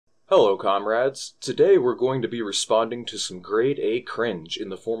Hello, comrades. Today we're going to be responding to some grade A cringe in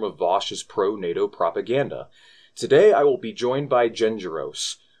the form of Vaush's pro-NATO propaganda. Today I will be joined by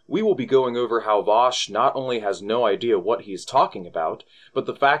Gengeros. We will be going over how Vaush not only has no idea what he is talking about, but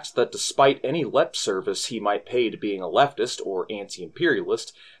the fact that despite any lip service he might pay to being a leftist or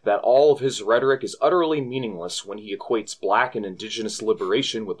anti-imperialist, that all of his rhetoric is utterly meaningless when he equates black and indigenous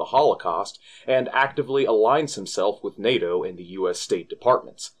liberation with the Holocaust and actively aligns himself with NATO and the U.S. State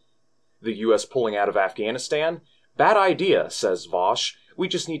Department. The U.S. pulling out of Afghanistan? Bad idea, says Vaush. We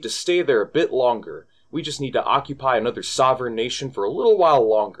just need to stay there a bit longer. We just need to occupy another sovereign nation for a little while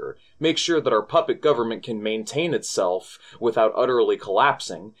longer, make sure that our puppet government can maintain itself without utterly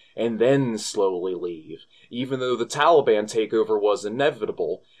collapsing, and then slowly leave, even though the Taliban takeover was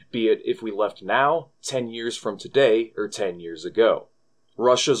inevitable, be it if we left now, 10 years from today, or 10 years ago.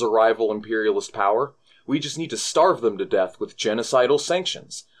 Russia's a rival imperialist power. We just need to starve them to death with genocidal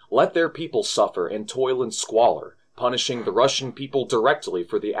sanctions. Let their people suffer and toil in squalor, punishing the Russian people directly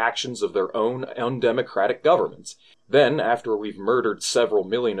for the actions of their own undemocratic government. Then, after we've murdered several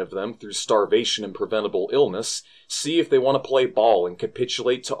million of them through starvation and preventable illness, see if they want to play ball and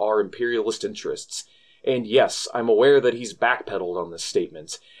capitulate to our imperialist interests. And yes, I'm aware that he's backpedaled on this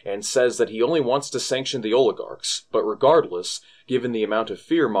statement, and says that he only wants to sanction the oligarchs, but regardless, given the amount of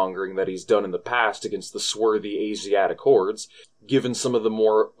fear-mongering that he's done in the past against the swarthy Asiatic hordes, given some of the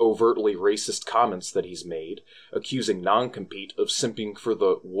more overtly racist comments that he's made, accusing non-compete of simping for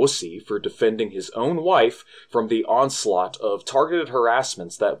the wussy for defending his own wife from the onslaught of targeted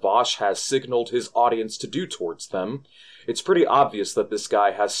harassments that Vaush has signaled his audience to do towards them, it's pretty obvious that this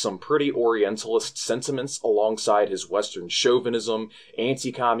guy has some pretty Orientalist sentiments alongside his Western chauvinism,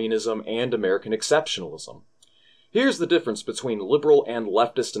 anti-communism, and American exceptionalism. Here's the difference between liberal and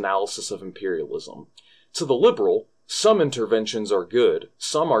leftist analysis of imperialism. To the liberal, some interventions are good,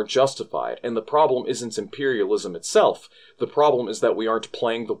 some are justified, and the problem isn't imperialism itself. The problem is that we aren't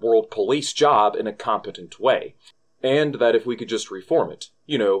playing the world police job in a competent way. And that if we could just reform it,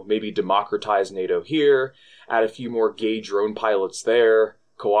 maybe democratize NATO here, add a few more gay drone pilots there,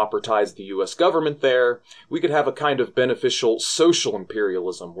 cooperatize the US government there, we could have a kind of beneficial social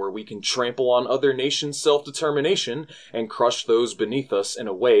imperialism where we can trample on other nations' self-determination and crush those beneath us in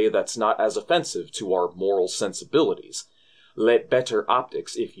a way that's not as offensive to our moral sensibilities. Let better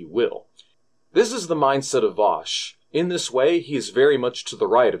optics, if you will. This is the mindset of Vaush. In this way, he is very much to the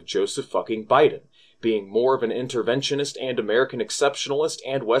right of Joseph fucking Biden, being more of an interventionist and American exceptionalist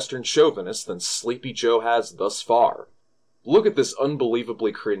and Western chauvinist than Sleepy Joe has thus far. Look at this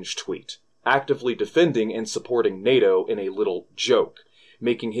unbelievably cringe tweet, actively defending and supporting NATO in a little joke,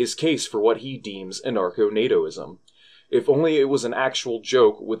 making his case for what he deems anarcho-NATOism. If only it was an actual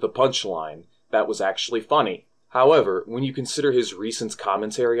joke with a punchline that was actually funny. However, when you consider his recent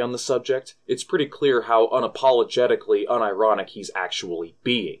commentary on the subject, it's pretty clear how unapologetically unironic he's actually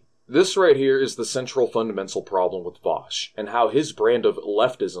being. This right here is the central fundamental problem with Vaush, and how his brand of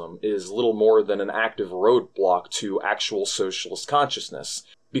leftism is little more than an active roadblock to actual socialist consciousness,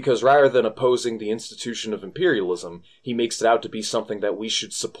 because rather than opposing the institution of imperialism, he makes it out to be something that we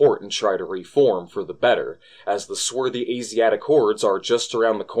should support and try to reform for the better, as the swarthy Asiatic hordes are just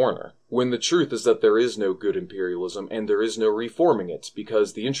around the corner, when the truth is that there is no good imperialism and there is no reforming it,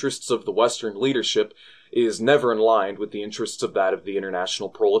 because the interests of the Western leadership is never in line with the interests of that of the international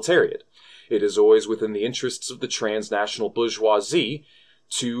proletariat. It is always within the interests of the transnational bourgeoisie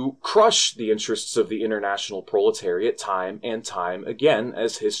to crush the interests of the international proletariat time and time again,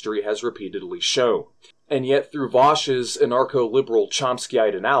 as history has repeatedly shown. And yet, through Vaush's anarcho-liberal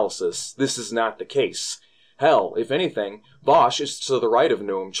Chomskyite analysis, this is not the case. Hell, if anything, Vaush is to the right of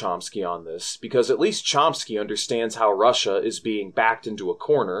Noam Chomsky on this, because at least Chomsky understands how Russia is being backed into a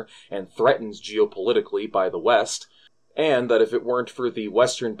corner and threatened geopolitically by the West, and that if it weren't for the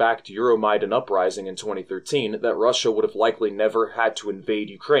Western-backed Euromaidan uprising in 2013, that Russia would have likely never had to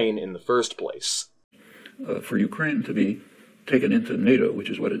invade Ukraine in the first place. For Ukraine to be taken into NATO, which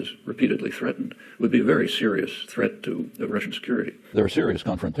is what is repeatedly threatened, would be a very serious threat to Russian security. There are serious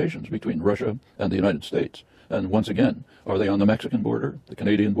confrontations between Russia and the United States. And once again, are they on the Mexican border, the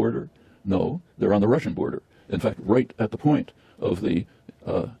Canadian border? No, they're on the Russian border. In fact, right at the point of the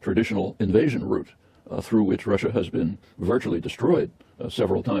traditional invasion route through which Russia has been virtually destroyed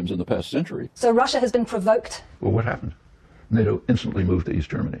several times in the past century. So Russia has been provoked? Well, what happened? NATO instantly moved to East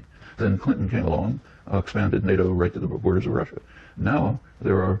Germany. Then Clinton came along, expanded NATO right to the borders of Russia. Now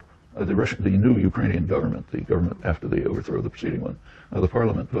there are the new Ukrainian government, the government after the overthrow of the preceding one, the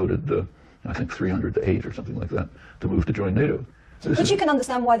parliament voted, I think 300 to 8 or something like that, to move to join NATO. But you can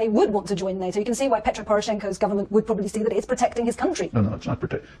understand why they would want to join NATO. You can see why Petro Poroshenko's government would probably see that it's protecting his country. No, it's not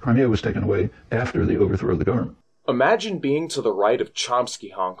protect. Crimea was taken away after the overthrow of the government. Imagine being to the right of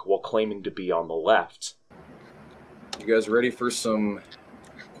Chomsky Honk while claiming to be on the left. You guys ready for some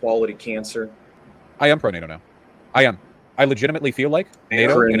quality cancer? I am pro-NATO now. I am. I legitimately feel like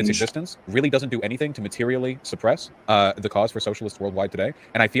NATO in its existence really doesn't do anything to materially suppress the cause for socialists worldwide today.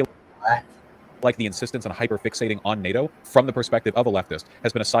 And I feel like the insistence on hyper-fixating on NATO from the perspective of a leftist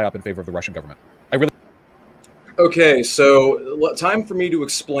has been a psyop in favor of the Russian government. Okay, so time for me to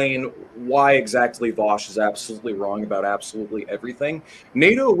explain why exactly Vaush is absolutely wrong about absolutely everything.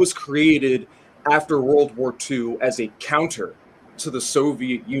 NATO was created after World War II as a counter to the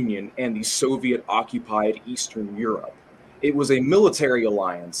Soviet Union and the Soviet-occupied Eastern Europe. It was a military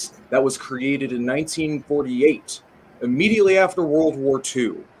alliance that was created in 1948, immediately after World War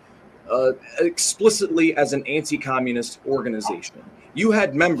II, explicitly as an anti-communist organization. You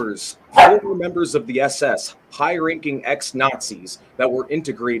had former members of the SS, high-ranking ex-Nazis that were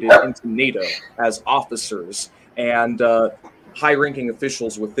integrated into NATO as officers and high-ranking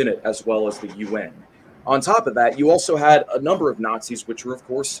officials within it, as well as the UN. On top of that, you also had a number of Nazis, which were, of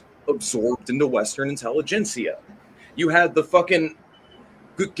course, absorbed into Western intelligentsia. You had the fucking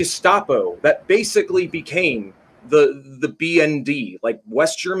Gestapo that basically became the BND. Like,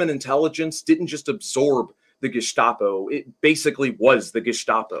 West German intelligence didn't just absorb the Gestapo. It basically was the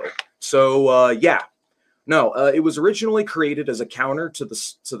Gestapo. So, yeah. No, it was originally created as a counter to the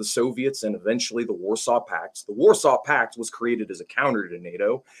Soviets and eventually the Warsaw Pact. The Warsaw Pact was created as a counter to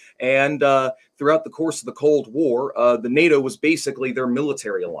NATO, and throughout the course of the Cold War, the NATO was basically their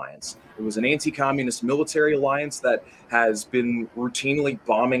military alliance. It was an anti-communist military alliance that has been routinely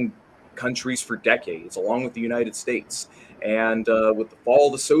bombing countries for decades, along with the United States. And with the fall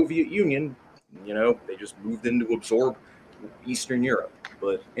of the Soviet Union, you know, they just moved in to absorb Eastern Europe.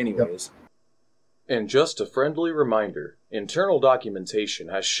 But anyways. Yep. And just a friendly reminder, internal documentation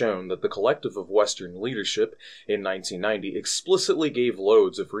has shown that the collective of Western leadership in 1990 explicitly gave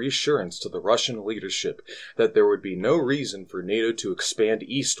loads of reassurance to the Russian leadership that there would be no reason for NATO to expand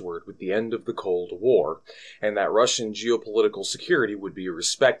eastward with the end of the Cold War, and that Russian geopolitical security would be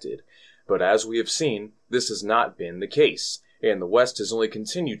respected. But as we have seen, this has not been the case, and the West has only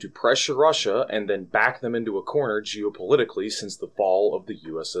continued to pressure Russia and then back them into a corner geopolitically since the fall of the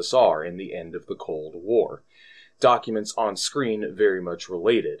USSR and the end of the Cold War. Documents on screen very much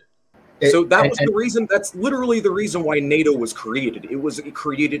related. So that was the reason, that's literally the reason why NATO was created. It was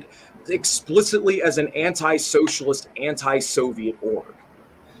created explicitly as an anti-socialist, anti-Soviet org.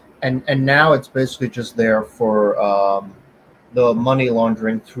 And now it's basically just there for the money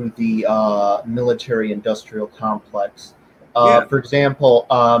laundering through the military-industrial complex. For example,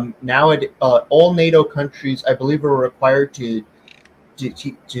 now all NATO countries, I believe, are required to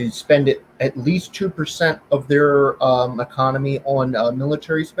spend at least 2% of their economy on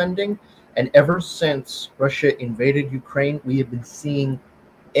military spending. And ever since Russia invaded Ukraine, we have been seeing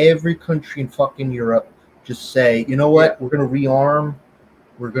every country in fucking Europe just say, you know what, we're going to rearm.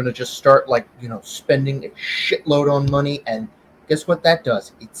 We're going to just start, like, you know, spending a shitload on money. And guess what that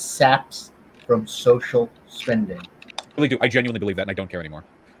does? It saps from social spending. I really do. I genuinely believe that, and I don't care anymore.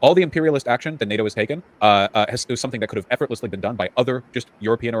 All the imperialist action that NATO has taken is something that could have effortlessly been done by other just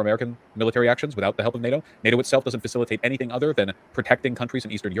European or American military actions without the help of NATO. NATO itself doesn't facilitate anything other than protecting countries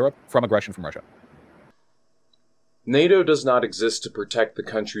in Eastern Europe from aggression from Russia. NATO does not exist to protect the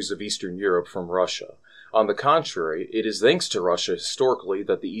countries of Eastern Europe from Russia. On the contrary, it is thanks to Russia historically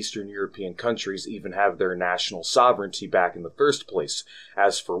that the Eastern European countries even have their national sovereignty back in the first place,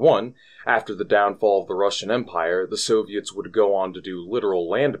 as for one, after the downfall of the Russian Empire, the Soviets would go on to do literal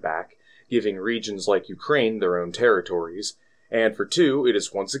land back, giving regions like Ukraine their own territories, and for two, it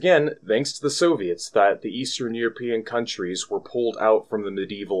is once again thanks to the Soviets that the Eastern European countries were pulled out from the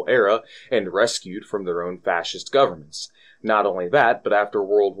medieval era and rescued from their own fascist governments. Not only that, but after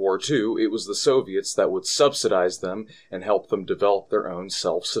World War II, it was the Soviets that would subsidize them and help them develop their own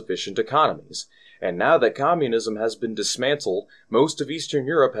self-sufficient economies. And now that communism has been dismantled, most of Eastern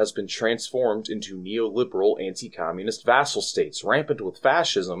Europe has been transformed into neoliberal anti-communist vassal states, rampant with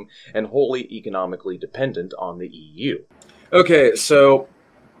fascism and wholly economically dependent on the EU. Okay, so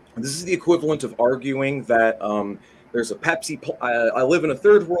this is the equivalent of arguing that there's a Pepsi... I live in a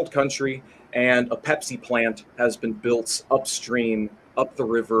third world country, and a Pepsi plant has been built upstream, up the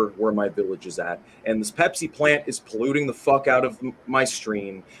river where my village is at. And this Pepsi plant is polluting the fuck out of my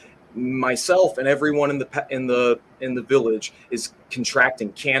stream. Myself and everyone in the village is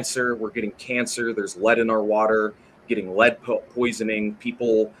contracting cancer. We're getting cancer. There's lead in our water, getting lead poisoning.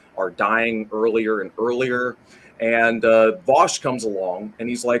 People are dying earlier and earlier. And Vaush comes along and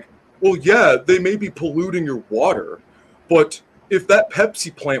he's like, well, yeah, they may be polluting your water, but if that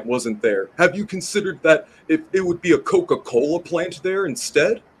Pepsi plant wasn't there, have you considered that if it would be a Coca-Cola plant there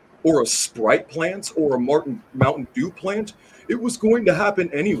instead? Or a Sprite plant? Or a Mountain Dew plant? It was going to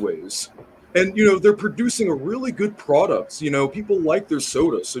happen anyways. And, you know, they're producing a really good product. You know, people like their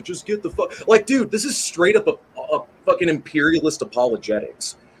soda, so just get the fuck... Like, dude, this is straight up a fucking imperialist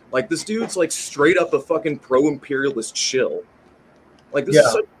apologetics. Like, this dude's, like, straight up a fucking pro-imperialist shill. Like, this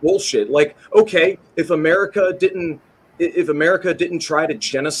is such bullshit. Like, okay, if America didn't try to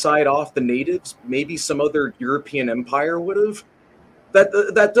genocide off the natives, maybe some other European empire would have.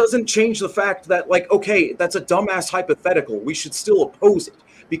 That doesn't change the fact that, like, okay, that's a dumbass hypothetical. We should still oppose it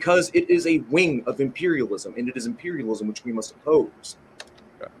because it is a wing of imperialism, and it is imperialism which we must oppose.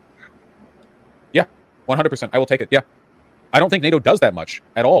 Yeah, 100%. I will take it. Yeah. I don't think NATO does that much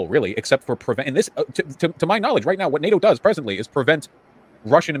at all, really, except for prevent. And this, to my knowledge, right now, what NATO does presently is prevent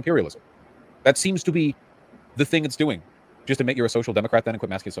Russian imperialism. That seems to be the thing it's doing. Just to make you a social democrat then and quit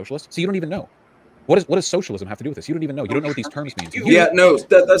masking a socialist. So you don't even know. What does socialism have to do with this? You don't even know. You don't know what these terms mean. Yeah, no,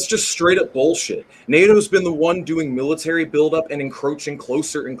 that's just straight up bullshit. NATO's been the one doing military buildup and encroaching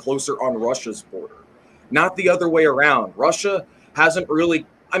closer and closer on Russia's border. Not the other way around. Russia hasn't really...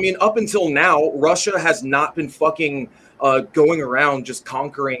 I mean, up until now, Russia has not been fucking going around just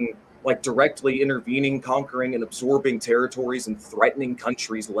conquering, like directly intervening, conquering and absorbing territories and threatening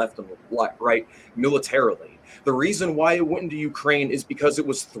countries left and right militarily. The reason why it went into Ukraine is because it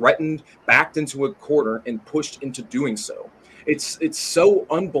was threatened, backed into a corner, and pushed into doing so. It's so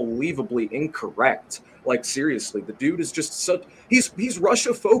unbelievably incorrect. Like, seriously, the dude is just such... He's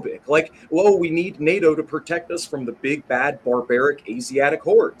Russia-phobic. Like, well, we need NATO to protect us from the big, bad, barbaric Asiatic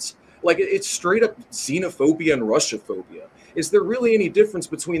hordes. Like, it's straight up xenophobia and Russia-phobia. Is there really any difference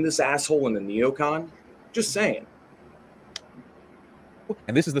between this asshole and a neocon? Just saying.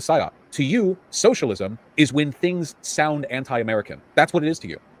 And this is the psyop. To you, socialism is when things sound anti-American. That's what it is to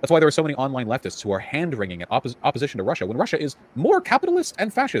you. That's why there are so many online leftists who are hand-wringing in opposition to Russia, when Russia is more capitalist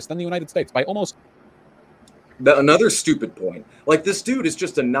and fascist than the United States by almost... Another stupid point. Like, this dude is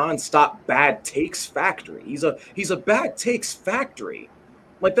just a non-stop bad takes factory. He's a bad takes factory.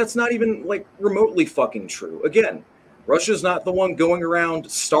 Like, that's not even, like, remotely fucking true. Again, Russia's not the one going around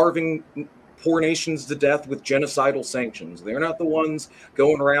starving poor nations to death with genocidal sanctions. They're not the ones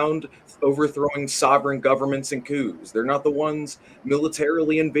going around overthrowing sovereign governments and coups. They're not the ones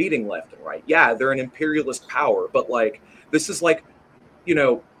militarily invading left and right. Yeah, they're an imperialist power, but, like, this is like, you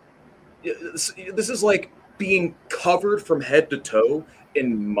know, this is like being covered from head to toe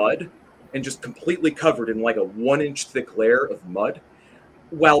in mud and just completely covered in like a 1-inch thick layer of mud,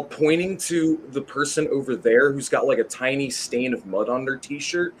 while pointing to the person over there who's got like a tiny stain of mud on their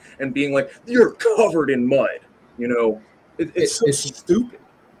t-shirt and being like, you're covered in mud. You know, it's so stupid.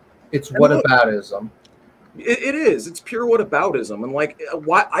 It's whataboutism. It is. It's pure whataboutism. And like,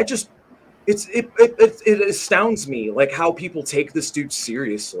 why it astounds me like how people take this dude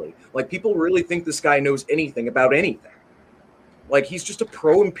seriously. Like, people really think this guy knows anything about anything. Like, he's just a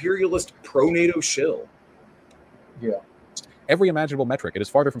pro-imperialist, pro-NATO shill. Yeah. Every imaginable metric. It is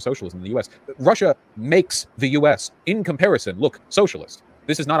farther from socialism than the U.S. Russia makes the U.S., in comparison, look socialist.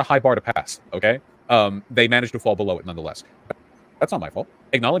 This is not a high bar to pass, okay? They managed to fall below it nonetheless. That's not my fault.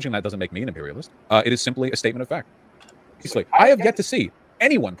 Acknowledging that doesn't make me an imperialist. It is simply a statement of fact. Seriously, I have yet to see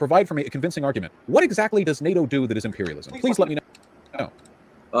anyone provide for me a convincing argument. What exactly does NATO do that is imperialism? Please let me know.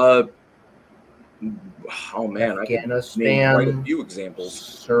 Oh man, Afghanistan, I can name quite a few examples.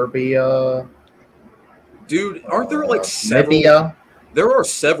 Serbia. Dude, aren't there like several? Libya. There are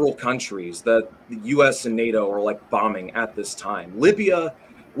several countries that the U.S. and NATO are like bombing at this time. Libya,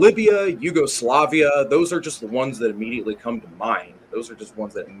 Yugoslavia. Those are just the ones that immediately come to mind. Let's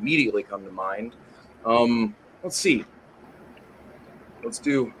see. Let's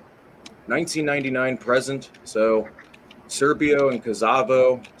do 1999 present. So Serbia and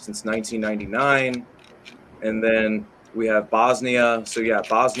Kosovo since 1999. And then we have Bosnia. So yeah,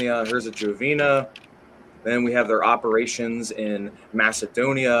 Bosnia, Herzegovina. Then we have their operations in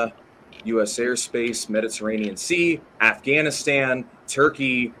Macedonia, U.S. airspace, Mediterranean Sea, Afghanistan,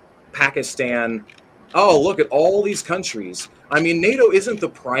 Turkey, Pakistan. Oh, look at all these countries. I mean, NATO isn't the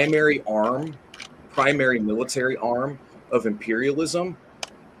primary military arm of imperialism.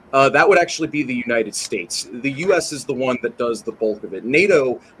 That would actually be the United States. The U.S. is the one that does the bulk of it.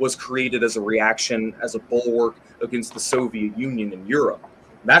 NATO was created as a reaction, as a bulwark against the Soviet Union in Europe.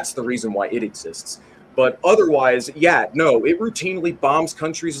 That's the reason why it exists. But otherwise, yeah, no, it routinely bombs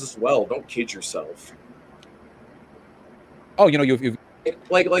countries as well. Don't kid yourself. Oh, you know, you've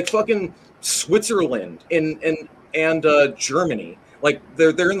like fucking Switzerland and Germany. Like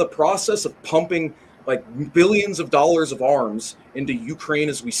they're in the process of pumping like billions of dollars of arms into Ukraine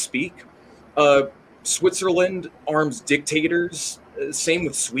as we speak. Switzerland arms dictators. Same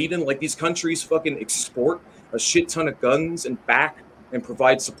with Sweden. Like these countries fucking export a shit ton of guns and back and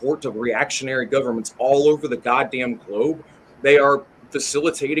provide support to reactionary governments all over the goddamn globe. They are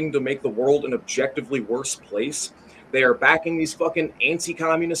facilitating to make the world an objectively worse place. They are backing these fucking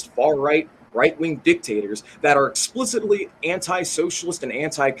anti-communist, far-right, right-wing dictators that are explicitly anti-socialist and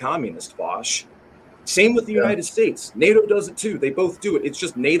anti-communist, Vaush. Same with the United States. NATO does it too. They both do it. It's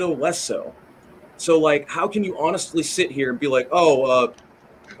just NATO less so. So, like, how can you honestly sit here and be like,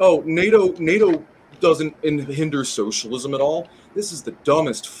 NATO doesn't hinder socialism at all? This is the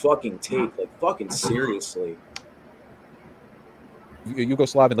dumbest fucking take. Like, fucking seriously.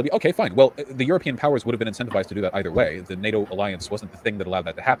 Yugoslav and Libya. Okay, fine. Well, the European powers would have been incentivized to do that either way. The NATO alliance wasn't the thing that allowed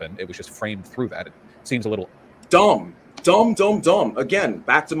that to happen. It was just framed through that. It seems a little dumb. Again,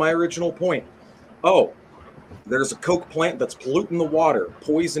 back to my original point. Oh, there's a coke plant that's polluting the water,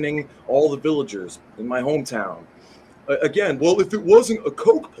 poisoning all the villagers in my hometown. Again, well, if it wasn't a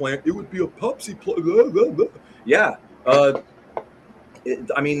coke plant, it would be a Pepsi plant. Yeah.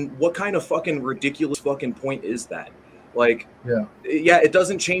 I mean, what kind of fucking ridiculous fucking point is that? Like, yeah, it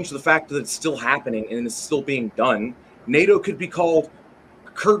doesn't change the fact that it's still happening and it's still being done. NATO could be called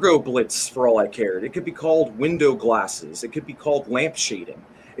Kurgo Blitz for all I cared. It could be called window glasses. It could be called lamp shading.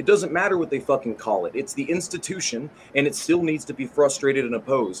 It doesn't matter what they fucking call it. It's the institution, and it still needs to be frustrated and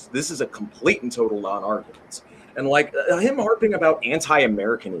opposed. This is a complete and total non-argument. And like him harping about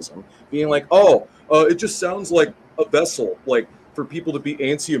anti-Americanism, being like, it just sounds like a vessel, like for people to be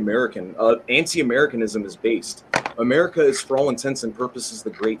anti-American. Anti-Americanism is based. America is, for all intents and purposes, the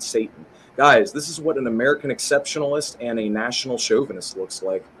great Satan. Guys, this is what an American exceptionalist and a national chauvinist looks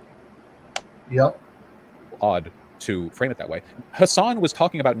like. Yep. Odd to frame it that way. Hassan was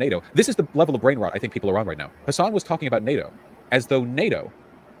talking about NATO. This is the level of brain rot I think people are on right now. Hassan was talking about NATO as though NATO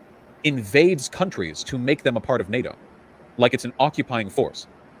invades countries to make them a part of NATO, like it's an occupying force.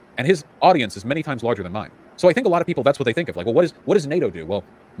 And his audience is many times larger than mine. So I think a lot of people, that's what they think of. Like, well, what does NATO do? Well,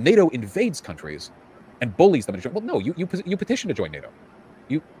 NATO invades countries and bullies them into join. Well, no, you petition to join NATO.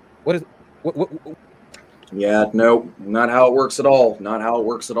 What? Yeah, no, not how it works at all. Not how it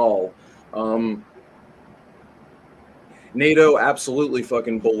works at all. NATO absolutely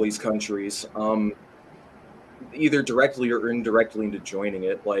fucking bullies countries, either directly or indirectly into joining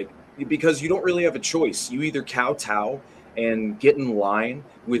it. Like, because you don't really have a choice. You either kowtow and get in line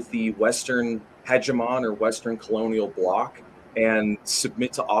with the Western hegemon or Western colonial bloc and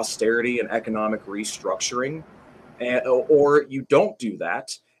submit to austerity and economic restructuring, or you don't do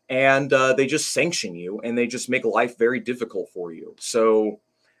that, and they just sanction you and they just make life very difficult for you. So,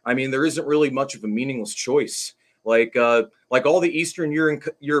 I mean, there isn't really much of a meaningless choice. Like all the Eastern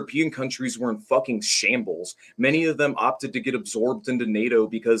European countries were in fucking shambles. Many of them opted to get absorbed into NATO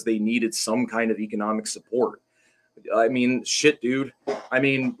because they needed some kind of economic support. I mean, shit, dude. I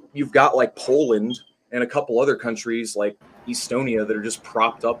mean, you've got like Poland and a couple other countries like Estonia that are just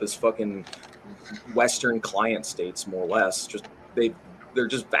propped up as fucking Western client states, more or less. Just they're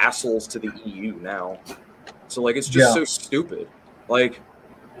just vassals to the EU now. So like, it's just so stupid. Like,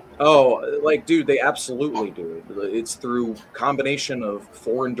 dude, they absolutely do it. It's through combination of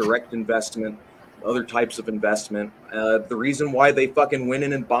foreign direct investment, other types of investment. The reason why they fucking went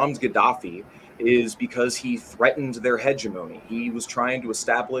in and bombed Gaddafi is because he threatened their hegemony. He was trying to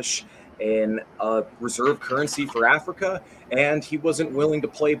establish an reserve currency for Africa, and he wasn't willing to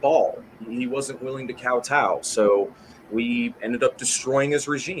play ball. He wasn't willing to kowtow. So we ended up destroying his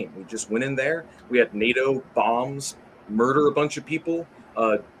regime. We just went in there. We had NATO bombs, murder a bunch of people,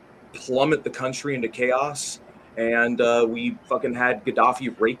 plummet the country into chaos, and we fucking had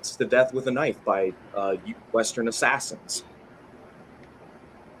Gaddafi raped to death with a knife by Western assassins.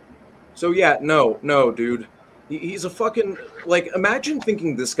 So yeah, no, dude. He's a fucking, like, imagine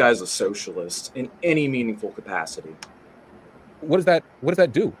thinking this guy's a socialist in any meaningful capacity. What does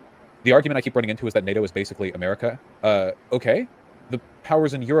that do? The argument I keep running into is that NATO is basically America. Okay. The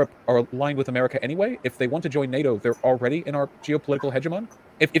powers in Europe are aligned with America anyway. If they want to join NATO, they're already in our geopolitical hegemon.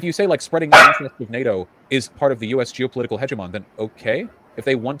 If you say like spreading the interest of NATO is part of the U.S. geopolitical hegemon, then okay. If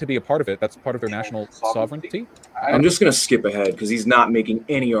they want to be a part of it, that's part of their national sovereignty. I'm just gonna skip ahead because he's not making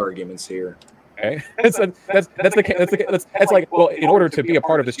any arguments here. Okay, that's like, well, in order to be a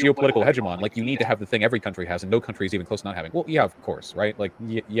part of this geopolitical hegemon, like you need to have the thing every country has, and no country is even close to not having. Well, yeah, of course, right? Like,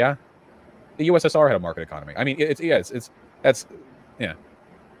 yeah, the USSR had a market economy. I mean,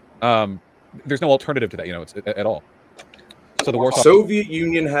 there's no alternative to that, you know, it's at all. So the Warsaw Soviet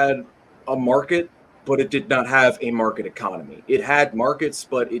Union had a market, but it did not have a market economy. It had markets,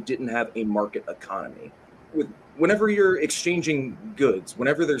 but it didn't have a market economy. Whenever you're exchanging goods,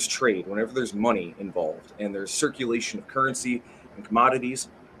 whenever there's trade, whenever there's money involved, and there's circulation of currency and commodities,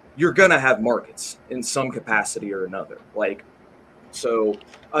 you're gonna have markets in some capacity or another. Like, so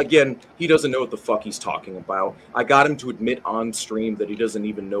again, he doesn't know what the fuck he's talking about. I got him to admit on stream that he doesn't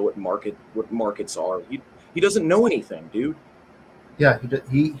even know what markets are. He doesn't know anything, dude. Yeah,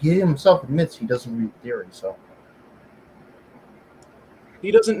 he himself admits he doesn't read theory, so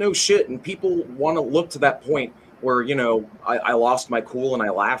he doesn't know shit, and people want to look to that point where, you know, I lost my cool and I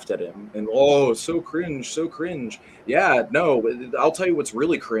laughed at him, and oh, so cringe, so cringe. Yeah, no, I'll tell you what's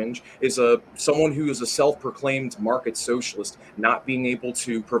really cringe is someone who is a self-proclaimed market socialist not being able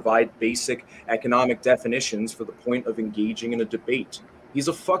to provide basic economic definitions for the point of engaging in a debate. He's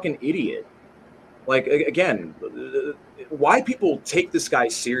a fucking idiot. Like, again, why people take this guy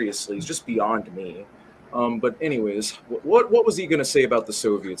seriously is just beyond me. But anyways, what was he going to say about the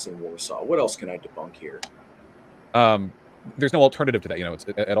Soviets in Warsaw? What else can I debunk here? There's no alternative to that, you know,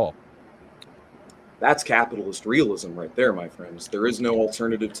 at all. That's capitalist realism right there, my friends. There is no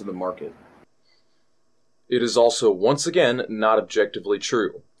alternative to the market. It is also, once again, not objectively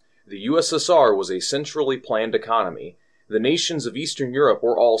true. The USSR was a centrally planned economy. The nations of Eastern Europe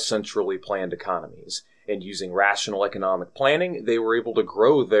were all centrally planned economies, and using rational economic planning, they were able to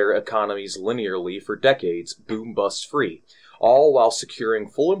grow their economies linearly for decades, boom-bust free, all while securing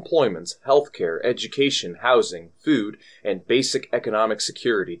full employment, healthcare, education, housing, food, and basic economic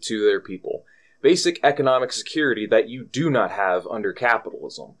security to their people. Basic economic security that you do not have under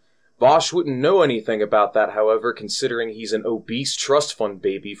capitalism. Vaush wouldn't know anything about that, however, considering he's an obese trust fund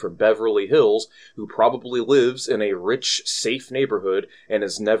baby from Beverly Hills who probably lives in a rich, safe neighborhood and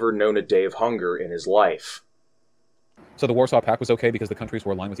has never known a day of hunger in his life. So the Warsaw Pact was okay because the countries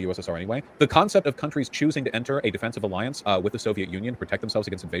were aligned with the USSR anyway. The concept of countries choosing to enter a defensive alliance with the Soviet Union to protect themselves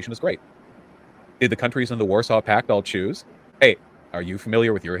against invasion is great. Did the countries in the Warsaw Pact all choose? Hey, are you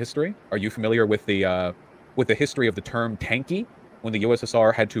familiar with your history? Are you familiar with the history of the term tanky? When the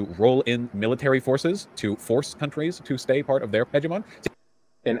USSR had to roll in military forces to force countries to stay part of their hegemon?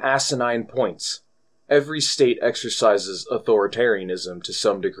 In asinine points. Every state exercises authoritarianism to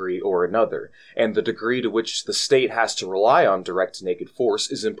some degree or another, and the degree to which the state has to rely on direct naked force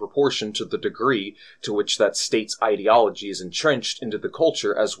is in proportion to the degree to which that state's ideology is entrenched into the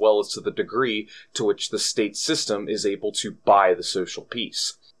culture, as well as to the degree to which the state system is able to buy the social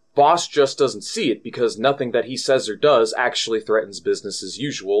peace. Vaush just doesn't see it because nothing that he says or does actually threatens business as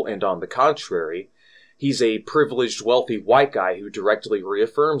usual, and on the contrary, he's a privileged, wealthy white guy who directly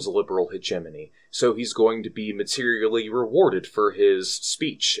reaffirms liberal hegemony, so he's going to be materially rewarded for his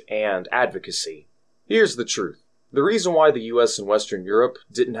speech and advocacy. Here's the truth. The reason why the US and Western Europe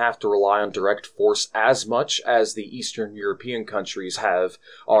didn't have to rely on direct force as much as the Eastern European countries have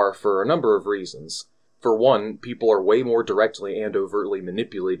are for a number of reasons. For one, people are way more directly and overtly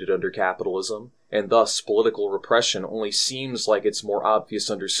manipulated under capitalism, and thus political repression only seems like it's more obvious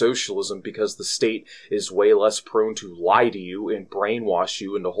under socialism because the state is way less prone to lie to you and brainwash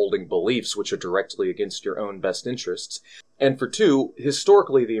you into holding beliefs which are directly against your own best interests. And for two,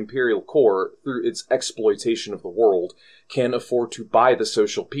 historically the imperial core, through its exploitation of the world, can afford to buy the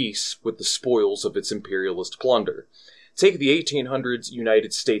social peace with the spoils of its imperialist plunder. Take the 1800s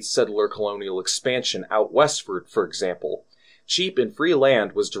United States settler colonial expansion out westward, for example. Cheap and free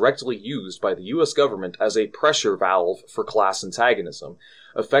land was directly used by the US government as a pressure valve for class antagonism,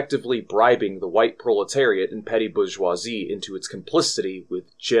 effectively bribing the white proletariat and petty bourgeoisie into its complicity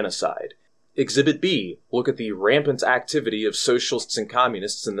with genocide. Exhibit B, look at the rampant activity of socialists and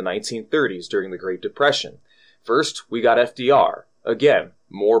communists in the 1930s during the Great Depression. First, we got FDR. Again,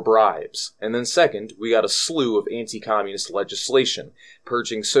 more bribes. And then second, we got a slew of anti-communist legislation,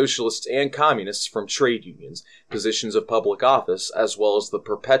 purging socialists and communists from trade unions, positions of public office, as well as the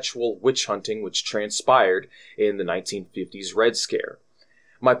perpetual witch hunting which transpired in the 1950s Red Scare.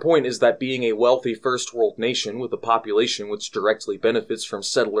 My point is that being a wealthy first world nation with a population which directly benefits from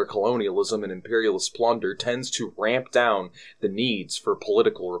settler colonialism and imperialist plunder tends to ramp down the needs for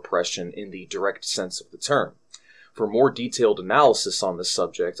political repression in the direct sense of the term. For more detailed analysis on this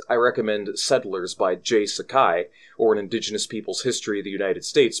subject, I recommend Settlers by J. Sakai, or An Indigenous People's History of the United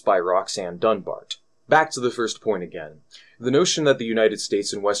States by Roxanne Dunbart. Back to the first point again. The notion that the United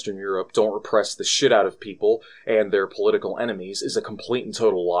States and Western Europe don't repress the shit out of people and their political enemies is a complete and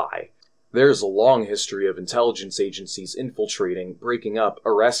total lie. There is a long history of intelligence agencies infiltrating, breaking up,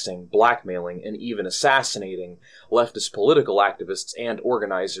 arresting, blackmailing, and even assassinating leftist political activists and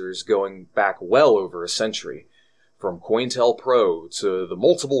organizers going back well over a century. From COINTELPRO to the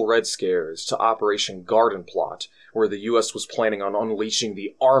multiple Red Scares to Operation Garden Plot, where the US was planning on unleashing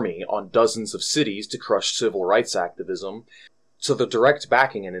the army on dozens of cities to crush civil rights activism, to the direct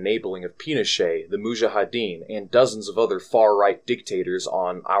backing and enabling of Pinochet, the Mujahideen, and dozens of other far-right dictators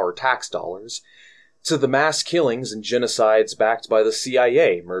on our tax dollars, to the mass killings and genocides backed by the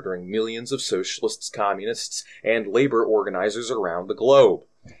CIA, murdering millions of socialists, communists, and labor organizers around the globe.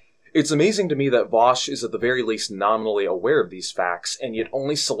 It's amazing to me that Vaush is at the very least nominally aware of these facts, and yet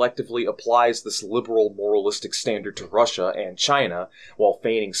only selectively applies this liberal moralistic standard to Russia and China, while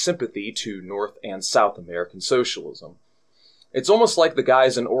feigning sympathy to North and South American socialism. It's almost like the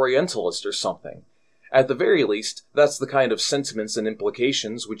guy's an Orientalist or something. At the very least, that's the kind of sentiments and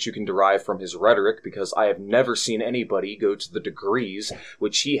implications which you can derive from his rhetoric, because I have never seen anybody go to the degrees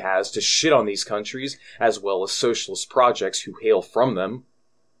which he has to shit on these countries, as well as socialist projects who hail from them.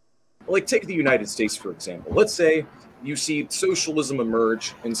 Like, take the United States, for example. Let's say you see socialism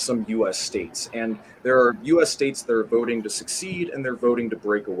emerge in some U.S. states, and there are U.S. states that are voting to succeed and they're voting to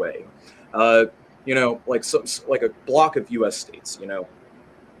break away. Like a block of U.S. states,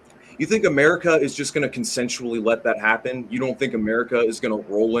 You think America is just going to consensually let that happen? You don't think America is going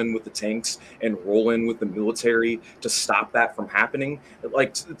to roll in with the tanks and roll in with the military to stop that from happening?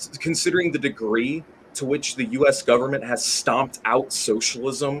 Like, considering the degree to which the U.S. government has stomped out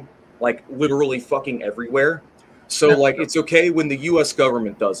socialism, like, literally fucking everywhere. So, like, it's okay when the U.S.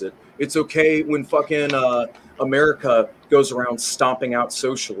 government does it. It's okay when fucking America goes around stomping out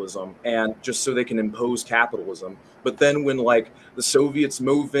socialism and just so they can impose capitalism. But then when, like, the Soviets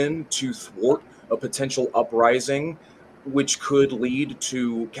move in to thwart a potential uprising, which could lead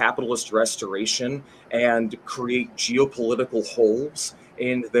to capitalist restoration and create geopolitical holes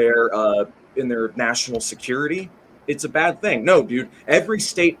in their national security, it's a bad thing. No, dude, every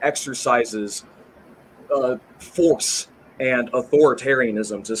state exercises force and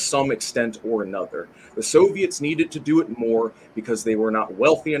authoritarianism to some extent or another. The Soviets needed to do it more because they were not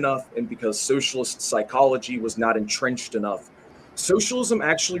wealthy enough and because socialist psychology was not entrenched enough. Socialism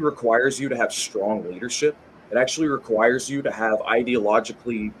actually requires you to have strong leadership. It actually requires you to have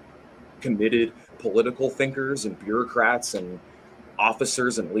ideologically committed political thinkers and bureaucrats and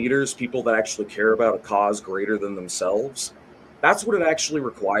officers and leaders, people that actually care about a cause greater than themselves. That's what it actually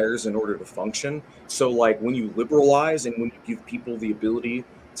requires in order to function. So, like, when you liberalize and when you give people the ability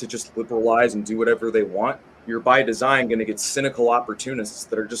to just liberalize and do whatever they want, you're by design going to get cynical opportunists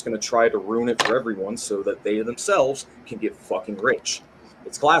that are just going to try to ruin it for everyone so that they themselves can get fucking rich.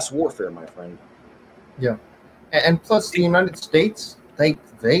 It's class warfare, my friend. Yeah. And plus, the United States, they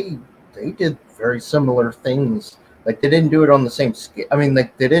did very similar things. Like, they didn't do it on the same scale. I mean,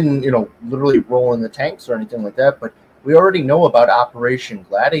 like, they didn't, literally roll in the tanks or anything like that, but we already know about Operation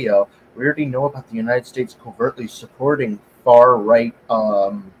Gladio. We already know about the United States covertly supporting far-right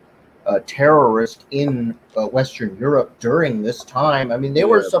terrorists in Western Europe during this time. I mean, they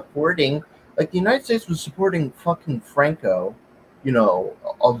were supporting, like, the United States was supporting fucking Franco,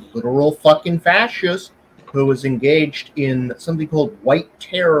 a literal fucking fascist who was engaged in something called white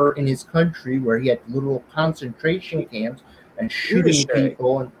terror in his country, where he had literal concentration camps and shooting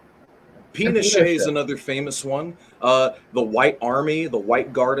people. And Pinochet is another famous one. The White Army, the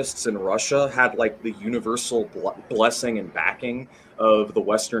White Guardists in Russia had, like, the universal blessing and backing of the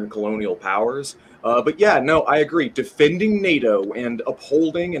Western colonial powers. But yeah, no, I agree. Defending NATO and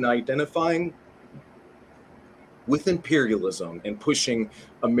upholding and identifying with imperialism and pushing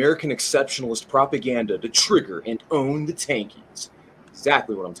American exceptionalist propaganda to trigger and own the tankies.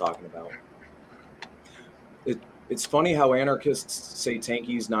 Exactly what I'm talking about. It's funny how anarchists say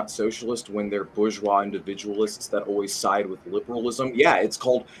tankies not socialist when they're bourgeois individualists that always side with liberalism. Yeah, it's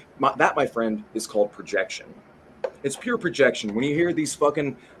called, my friend, is called projection. It's pure projection. When you hear these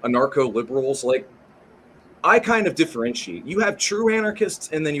fucking anarcho-liberals, like, I kind of differentiate. You have true anarchists,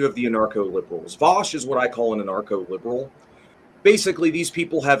 and then you have the anarcho-liberals. Vaush is what I call an anarcho-liberal. Basically, these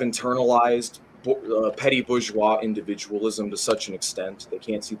people have internalized petty bourgeois individualism to such an extent they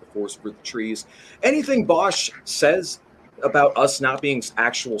can't see the forest for the trees. Anything Vaush says about us not being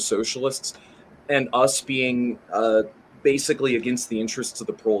actual socialists and us being basically against the interests of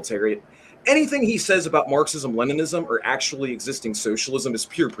the proletariat, anything he says about Marxism, Leninism, or actually existing socialism is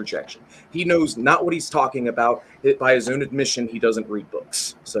pure projection. He knows not what he's talking about. By his own admission, he doesn't read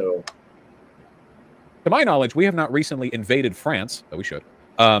books. So, to my knowledge, we have not recently invaded France, though we should,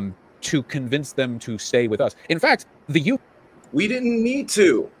 to convince them to stay with us. In fact, we didn't need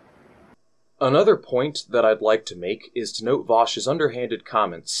to. Another point that I'd like to make is to note Vaush's underhanded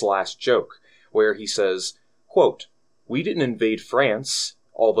comment / joke, where he says, quote, "We didn't invade France,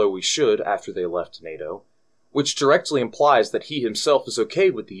 although we should after they left NATO. which directly implies that he himself is okay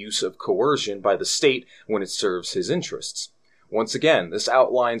with the use of coercion by the state when it serves his interests. Once again, this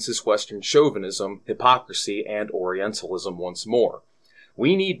outlines his Western chauvinism, hypocrisy, and Orientalism once more.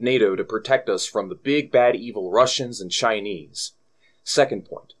 We need NATO to protect us from the big bad evil Russians and Chinese. Second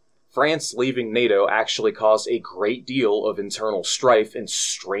point. France leaving NATO actually caused a great deal of internal strife and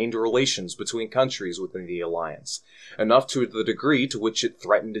strained relations between countries within the alliance, enough to the degree to which it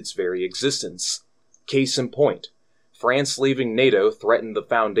threatened its very existence. Case in point, France leaving NATO threatened the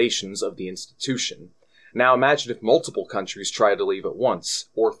foundations of the institution. Now imagine if multiple countries tried to leave at once,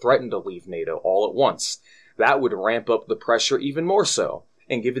 or threatened to leave NATO all at once. That would ramp up the pressure even more so.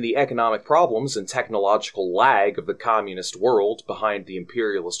 And given the economic problems and technological lag of the communist world behind the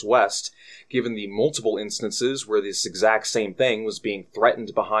imperialist West, given the multiple instances where this exact same thing was being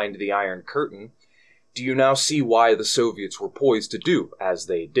threatened behind the Iron Curtain, do you now see why the Soviets were poised to do as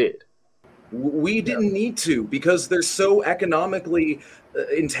they did? We didn't need to, because they're so economically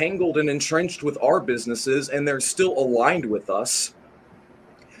entangled and entrenched with our businesses, and they're still aligned with us.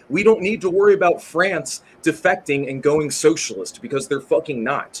 We don't need to worry about France defecting and going socialist, because they're fucking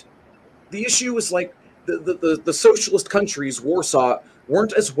not. The issue is like the socialist countries, Warsaw,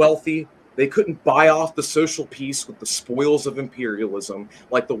 weren't as wealthy. They couldn't buy off the social peace with the spoils of imperialism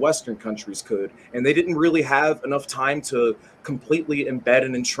like the Western countries could, and they didn't really have enough time to completely embed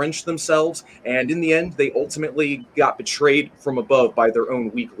and entrench themselves, and in the end, they ultimately got betrayed from above by their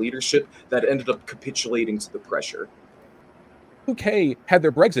own weak leadership that ended up capitulating to the pressure. UK had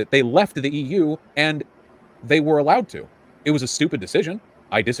their Brexit. They left the EU, and they were allowed to. It was a stupid decision.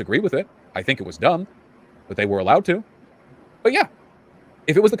 I disagree with it. I think it was dumb, but they were allowed to. But yeah,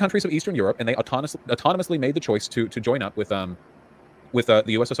 if it was the countries of Eastern Europe and they autonomously made the choice to join up with the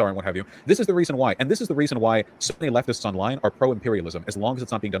USSR and what have you, this is the reason why. And this is the reason why so many leftists online are pro-imperialism, as long as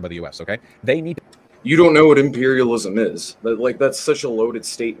it's not being done by the US, okay? They need to... You don't know what imperialism is. Like, that's such a loaded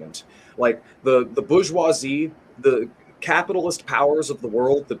statement. Like, the bourgeoisie, the capitalist powers of the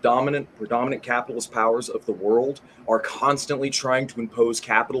world, the predominant capitalist powers of the world are constantly trying to impose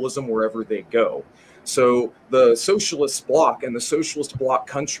capitalism wherever they go. So the socialist bloc and the socialist bloc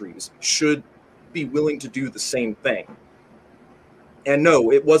countries should be willing to do the same thing. And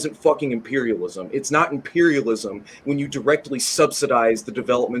no, it wasn't fucking imperialism. It's not imperialism when you directly subsidize the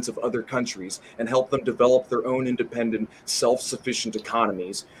developments of other countries and help them develop their own independent, self-sufficient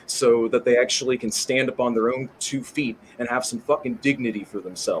economies so that they actually can stand up on their own 2 feet and have some fucking dignity for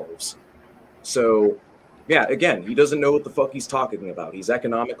themselves. So, yeah, again, he doesn't know what the fuck he's talking about. He's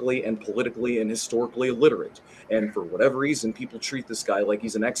economically and politically and historically illiterate. And for whatever reason, people treat this guy like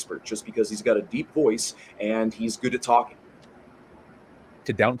he's an expert just because he's got a deep voice and he's good at talking.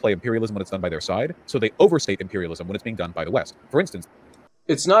 To downplay imperialism when it's done by their side, so they overstate imperialism when it's being done by the West. For instance,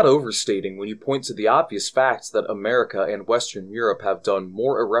 it's not overstating when you point to the obvious facts that America and Western Europe have done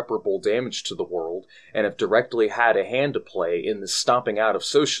more irreparable damage to the world and have directly had a hand to play in the stomping out of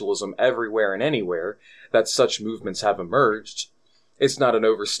socialism everywhere and anywhere that such movements have emerged. It's not an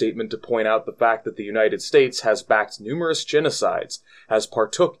overstatement to point out the fact that the United States has backed numerous genocides, has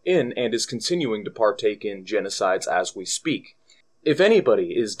partook in and is continuing to partake in genocides as we speak. If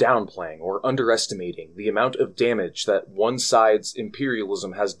anybody is downplaying or underestimating the amount of damage that one side's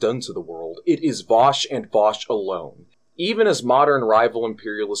imperialism has done to the world, it is Vaush and Vaush alone. Even as modern rival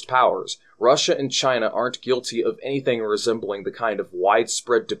imperialist powers, Russia and China aren't guilty of anything resembling the kind of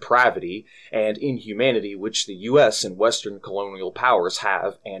widespread depravity and inhumanity which the US and Western colonial powers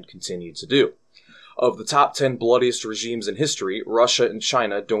have and continue to do. Of the top 10 bloodiest regimes in history, Russia and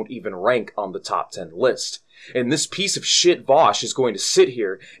China don't even rank on the top 10 list. And this piece of shit Vaush is going to sit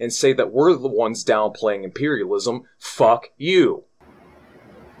here and say that we're the ones downplaying imperialism. Fuck you.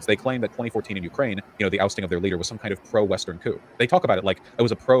 They claim that 2014 in Ukraine, the ousting of their leader was some kind of pro-Western coup. They talk about it like it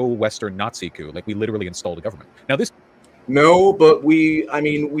was a pro-Western Nazi coup, like we literally installed a government. Now this... No, but we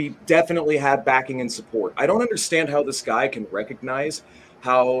definitely had backing and support. I don't understand how this guy can recognize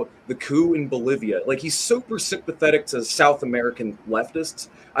how the coup in Bolivia, like he's super sympathetic to South American leftists.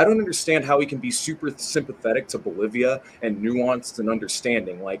 I don't understand how he can be super sympathetic to Bolivia and nuanced and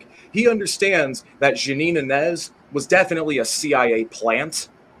understanding. Like, he understands that Jeanine Áñez was definitely a CIA plant,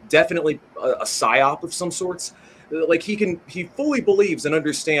 definitely a psyop of some sorts. Like, he fully believes and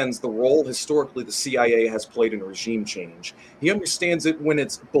understands the role historically the CIA has played in regime change. He understands it when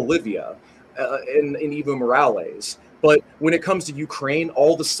it's Bolivia and Evo Morales. But when it comes to Ukraine,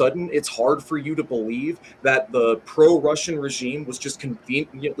 all of a sudden, it's hard for you to believe that the pro-Russian regime was just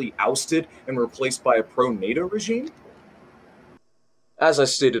conveniently ousted and replaced by a pro-NATO regime? As I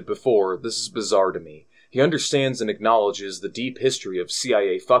stated before, this is bizarre to me. He understands and acknowledges the deep history of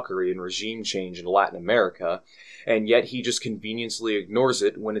CIA fuckery and regime change in Latin America, and yet he just conveniently ignores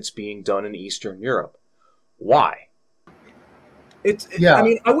it when it's being done in Eastern Europe. Why? I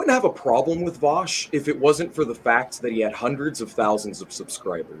mean, I wouldn't have a problem with Vaush if it wasn't for the fact that he had hundreds of thousands of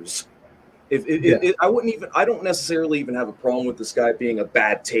subscribers. I don't necessarily even have a problem with this guy being a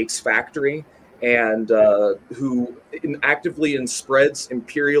bad takes factory and who actively spreads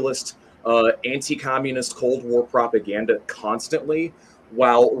imperialist, anti-communist Cold War propaganda constantly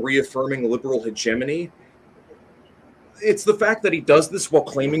while reaffirming liberal hegemony. It's the fact that he does this while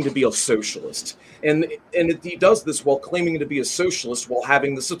claiming to be a socialist. And he does this while claiming to be a socialist while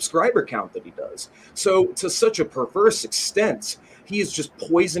having the subscriber count that he does. So to such a perverse extent, he is just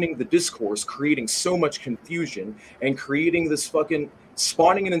poisoning the discourse, creating so much confusion and creating this fucking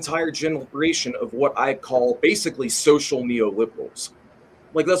spawning an entire generation of what I call basically social neoliberals.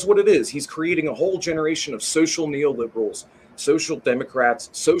 Like, that's what it is. He's creating a whole generation of social neoliberals, social democrats,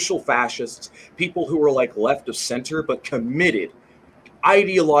 social fascists, people who are like left of center, but committed,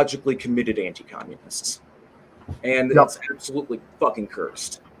 ideologically committed anti-communists. And it's absolutely fucking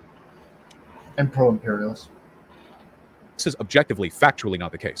cursed. And pro-imperialists. This is objectively, factually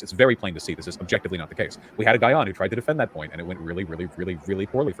not the case. It's very plain to see this is objectively not the case. We had a guy on who tried to defend that point, and it went really, really, really, really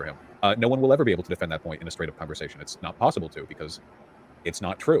poorly for him. No one will ever be able to defend that point in a straight-up conversation. It's not possible to, because it's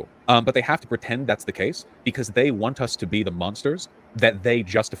not true. But they have to pretend that's the case because they want us to be the monsters that they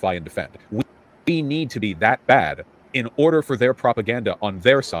justify and defend. We need to be that bad in order for their propaganda on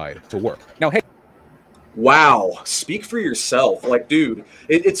their side to work. Now, hey. Wow. Speak for yourself. Like, dude,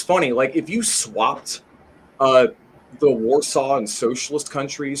 it's funny. Like, if you swapped the Warsaw and socialist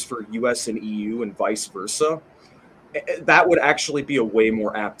countries for US and EU and vice versa, that would actually be a way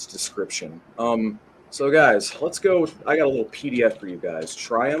more apt description. So guys, let's go. I got a little PDF for you guys.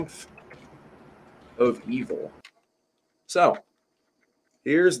 Triumph of Evil. So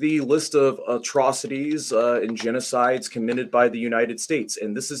here's the list of atrocities and genocides committed by the United States.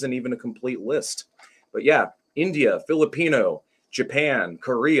 And this isn't even a complete list. But yeah, India, Filipino, Japan,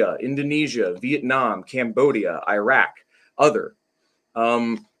 Korea, Indonesia, Vietnam, Cambodia, Iraq, other.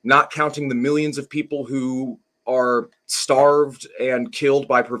 Not counting the millions of people who are starved and killed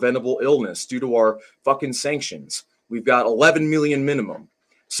by preventable illness due to our fucking sanctions. We've got 11 million minimum.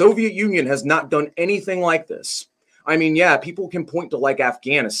 Soviet Union has not done anything like this. I mean, yeah, people can point to like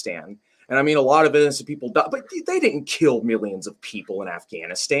Afghanistan, and I mean, a lot of innocent people died, but they didn't kill millions of people in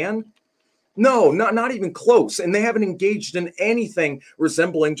Afghanistan. No, not even close. And they haven't engaged in anything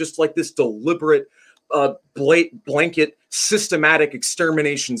resembling just like this deliberate, blanket, systematic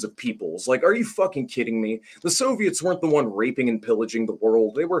exterminations of peoples. Like, are you fucking kidding me? The Soviets weren't the one raping and pillaging the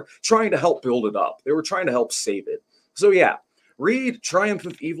world. They were trying to help build it up. They were trying to help save it. So yeah, read Triumph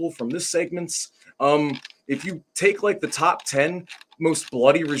of Evil from this segment's. If you take like the top 10 most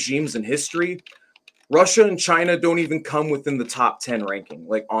bloody regimes in history, Russia and China don't even come within the top 10 ranking.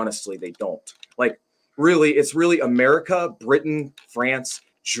 Like, honestly, they don't. Like, really, it's really America, Britain, France,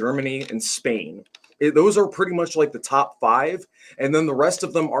 Germany, and Spain. Those are pretty much like the top 5. And then the rest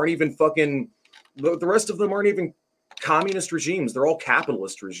of them aren't even fucking, the rest of them aren't even communist regimes. They're all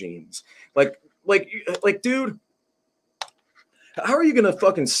capitalist regimes. Like, dude, how are you going to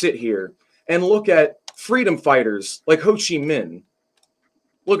fucking sit here and look at freedom fighters like Ho Chi Minh?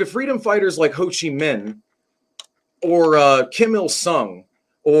 Look at freedom fighters like Ho Chi Minh or Kim Il-sung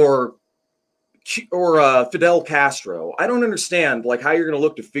or Fidel Castro. I don't understand like how you're going to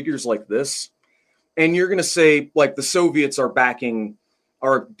look to figures like this and you're going to say like the Soviets are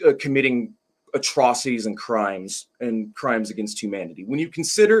committing atrocities and crimes against humanity. When you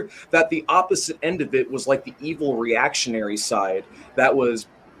consider that the opposite end of it was like the evil reactionary side that was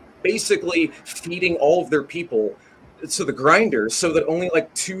basically feeding all of their people to the grinders so that only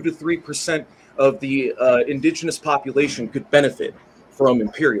like 2 to 3% of the indigenous population could benefit from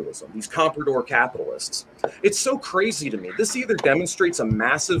imperialism, these comprador capitalists. It's so crazy to me. This either demonstrates a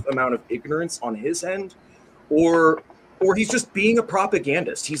massive amount of ignorance on his end or he's just being a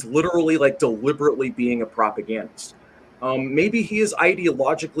propagandist. He's literally like deliberately being a propagandist. Maybe he is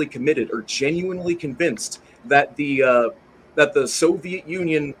ideologically committed or genuinely convinced that the Soviet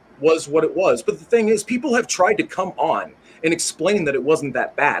Union was what it was. But the thing is, people have tried to come on and explain that it wasn't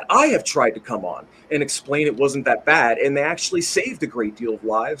that bad. I have tried to come on and explain it wasn't that bad, and they actually saved a great deal of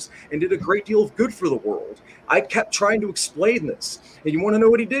lives and did a great deal of good for the world. I kept trying to explain this. And you want to know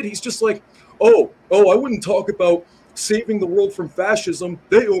what he did? He's just like, oh, I wouldn't talk about saving the world from fascism.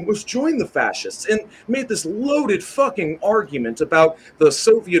 They almost joined the fascists, and made this loaded fucking argument about the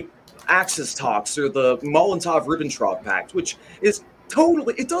Soviet Axis talks or the Molotov-Ribbentrop Pact, which is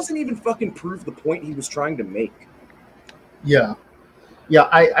Totally. It doesn't even fucking prove the point he was trying to make. Yeah. Yeah,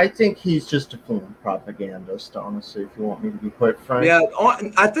 I think he's just a fluent propagandist, honestly, if you want me to be quite frank. Yeah,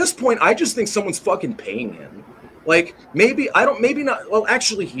 at this point, I just think someone's fucking paying him. Like, maybe not. Well,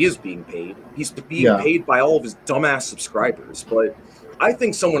 actually, he is being paid. He's being paid by all of his dumbass subscribers, but I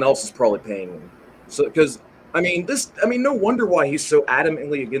think someone else is probably paying him. So, because, no wonder why he's so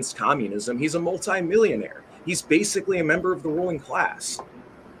adamantly against communism. He's a multi-millionaire. He's basically a member of the ruling class.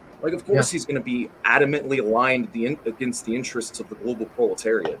 Like, of course, he's going to be adamantly aligned against the interests of the global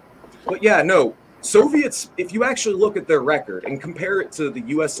proletariat. But yeah, no, Soviets, if you actually look at their record and compare it to the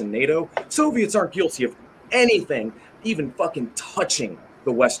US and NATO, Soviets aren't guilty of anything even fucking touching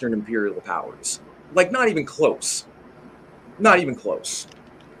the Western imperial powers. Like, not even close. Not even close.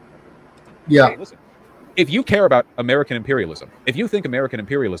 Yeah. Hey, listen, if you care about American imperialism, if you think American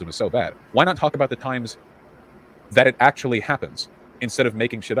imperialism is so bad, why not talk about the times that it actually happens instead of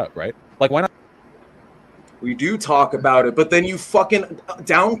making shit up, right? Like, why not? We do talk about it, but then you fucking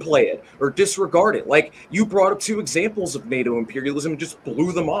downplay it or disregard it. Like, you brought up 2 examples of NATO imperialism and just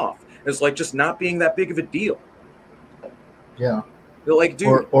blew them off. It's like just not being that big of a deal. Yeah. They're like,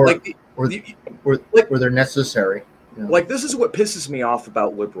 dude, or they're necessary. Yeah. Like, this is what pisses me off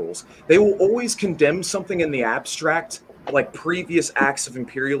about liberals. They will always condemn something in the abstract, like previous acts of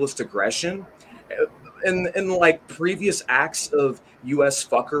imperialist aggression, and like previous acts of U.S.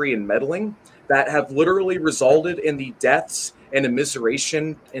 fuckery and meddling that have literally resulted in the deaths and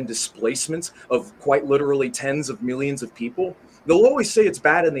immiseration and displacements of quite literally tens of millions of people. They'll always say it's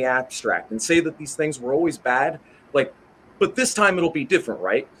bad in the abstract and say that these things were always bad. Like, but this time it'll be different,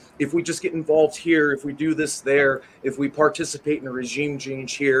 right? If we just get involved here, if we do this there, if we participate in a regime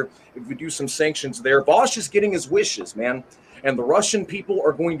change here, if we do some sanctions there, Vaush is getting his wishes, man. And the Russian people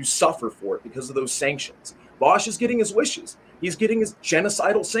are going to suffer for it because of those sanctions. Vaush is getting his wishes. He's getting his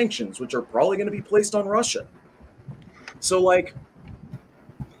genocidal sanctions, which are probably going to be placed on Russia. So, like,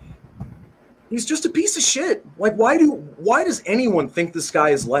 he's just a piece of shit. Like, why does anyone think this guy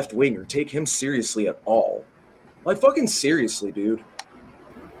is left-wing or take him seriously at all? Like, fucking seriously, dude.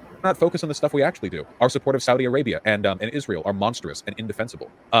 Not focus on the stuff we actually do. Our support of Saudi Arabia and Israel are monstrous and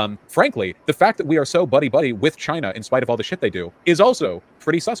indefensible. Frankly, the fact that we are so buddy-buddy with China in spite of all the shit they do is also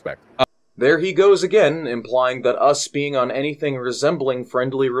pretty suspect. There he goes again, implying that us being on anything resembling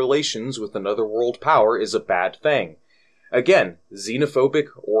friendly relations with another world power is a bad thing. Again, xenophobic,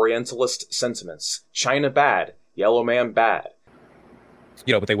 Orientalist sentiments. China bad, Yellow Man bad.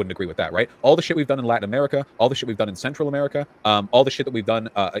 You know, but they wouldn't agree with that, right? All the shit we've done in Latin America, all the shit we've done in Central America, all the shit that we've done,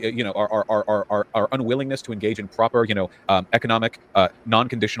 our unwillingness to engage in proper, economic,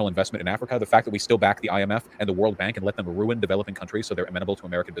 non-conditional investment in Africa, the fact that we still back the IMF and the World Bank and let them ruin developing countries so they're amenable to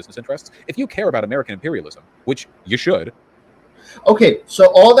American business interests. If you care about American imperialism, which you should. Okay, so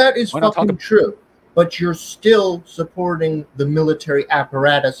all that is fucking true, but you're still supporting the military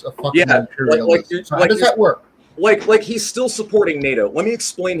apparatus of fucking imperialism. So how does that work? Like he's still supporting NATO. Let me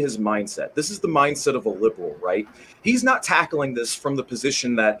explain his mindset. This is the mindset of a liberal, right? He's not tackling this from the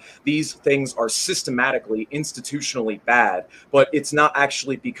position that these things are systematically, institutionally bad, but it's not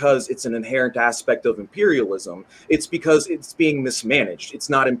actually because it's an inherent aspect of imperialism. It's because it's being mismanaged. It's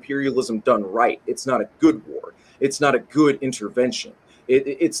not imperialism done right. It's not a good war. It's not a good intervention.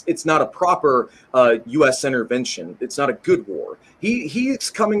 It's not a proper U.S. intervention. It's not a good war. He's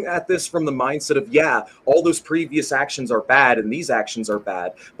coming at this from the mindset of, yeah, all those previous actions are bad and these actions are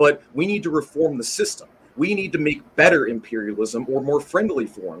bad, but we need to reform the system. We need to make better imperialism or more friendly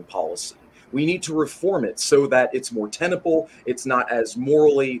foreign policy. We need to reform it so that it's more tenable. It's not as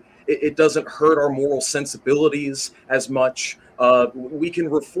morally, it doesn't hurt our moral sensibilities as much. We can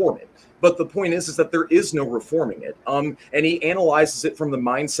reform it. But the point is that there is no reforming it. And he analyzes it from the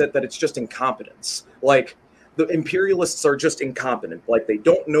mindset that it's just incompetence. Like, the imperialists are just incompetent. Like, they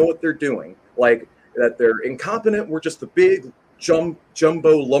don't know what they're doing. Like, that they're incompetent. We're just the big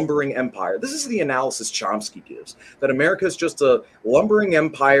jumbo lumbering empire. This is the analysis Chomsky gives, that America is just a lumbering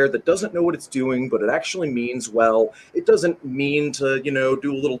empire that doesn't know what it's doing, but it actually means well. It doesn't mean to, do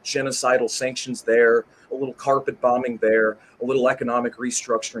a little genocidal sanctions there, a little carpet bombing there, a little economic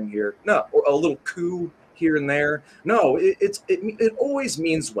restructuring here. No, or a little coup here and there. No, it always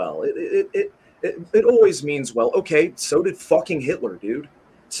means well. It always means well. Okay, so did fucking Hitler, dude.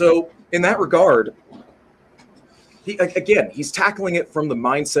 So in that regard, He's tackling it from the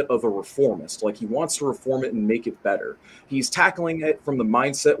mindset of a reformist. Like, he wants to reform it and make it better. He's tackling it from the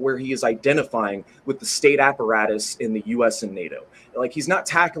mindset where he is identifying with the state apparatus in the US and NATO. Like, he's not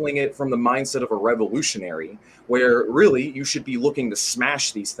tackling it from the mindset of a revolutionary, where really you should be looking to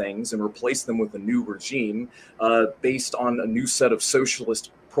smash these things and replace them with a new regime based on a new set of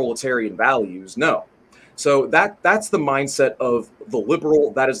socialist proletarian values. No. So that's the mindset of the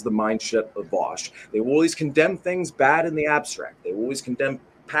liberal. That is the mindset of Vaush. They will always condemn things bad in the abstract. They will always condemn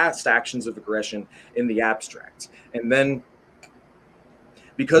past actions of aggression in the abstract. And then,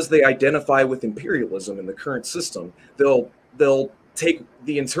 because they identify with imperialism in the current system, they'll take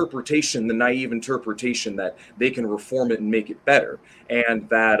the interpretation, the naive interpretation that they can reform it and make it better. And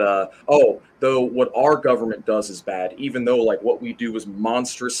that, though what our government does is bad, even though like what we do is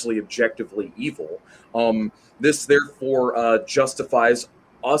monstrously objectively evil, this therefore justifies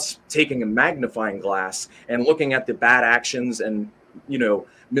us taking a magnifying glass and looking at the bad actions and, you know,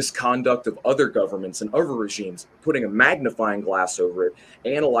 misconduct of other governments and other regimes, putting a magnifying glass over it,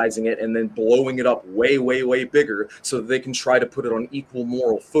 analyzing it, and then blowing it up way, way, way bigger so that they can try to put it on equal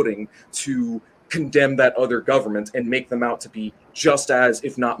moral footing to condemn that other government and make them out to be just as,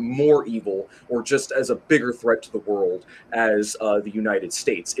 if not more evil, or just as a bigger threat to the world as the United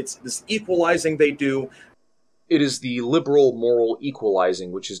States. It's this equalizing they do. It is the liberal moral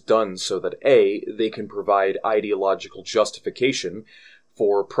equalizing which is done so that A, they can provide ideological justification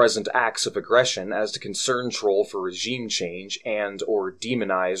for present acts of aggression as to concern troll for regime change and or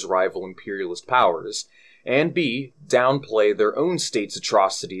demonize rival imperialist powers, and B, downplay their own state's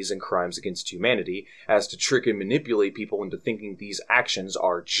atrocities and crimes against humanity as to trick and manipulate people into thinking these actions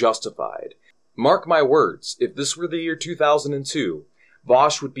are justified. Mark my words, if this were the year 2002,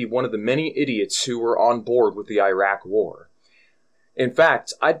 Vaush would be one of the many idiots who were on board with the Iraq War. In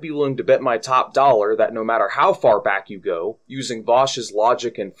fact, I'd be willing to bet my top dollar that no matter how far back you go, using Vaush's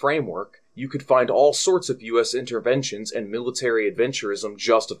logic and framework, you could find all sorts of U.S. interventions and military adventurism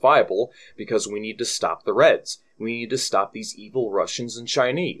justifiable because we need to stop the Reds. We need to stop these evil Russians and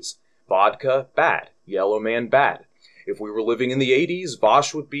Chinese. Vodka, bad. Yellow man, bad. If we were living in the 80s,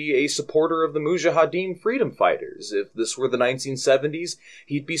 Vaush would be a supporter of the Mujahideen freedom fighters. If this were the 1970s,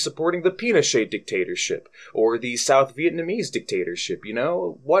 he'd be supporting the Pinochet dictatorship, or the South Vietnamese dictatorship, you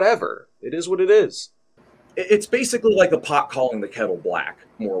know? Whatever. It is what it is. It's basically like the pot calling the kettle black,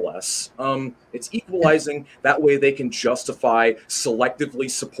 more or less. It's equalizing. That way they can justify selectively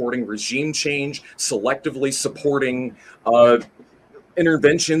supporting regime change, selectively supporting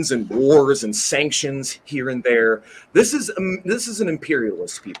interventions and wars and sanctions here and there. This is an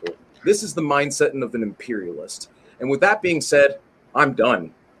imperialist, people. This is the mindset of an imperialist. And with that being said, I'm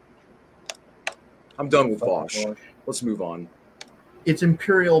done. I'm done with Vaush. Let's move on. It's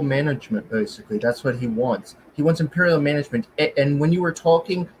imperial management, basically. That's what he wants. He wants imperial management. And when you were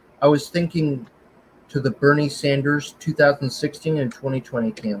talking, I was thinking to the Bernie Sanders 2016 and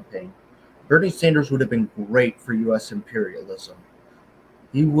 2020 campaign. Bernie Sanders would have been great for U.S. imperialism.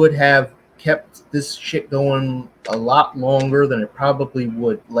 He would have kept this shit going a lot longer than it probably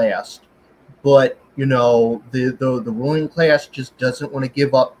would last. But, you know, the ruling class just doesn't want to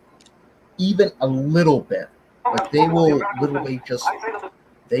give up even a little bit. Like, they will literally just,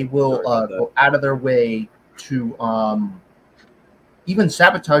 they will go out of their way to even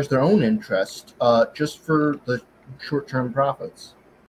sabotage their own interest just for the short-term profits.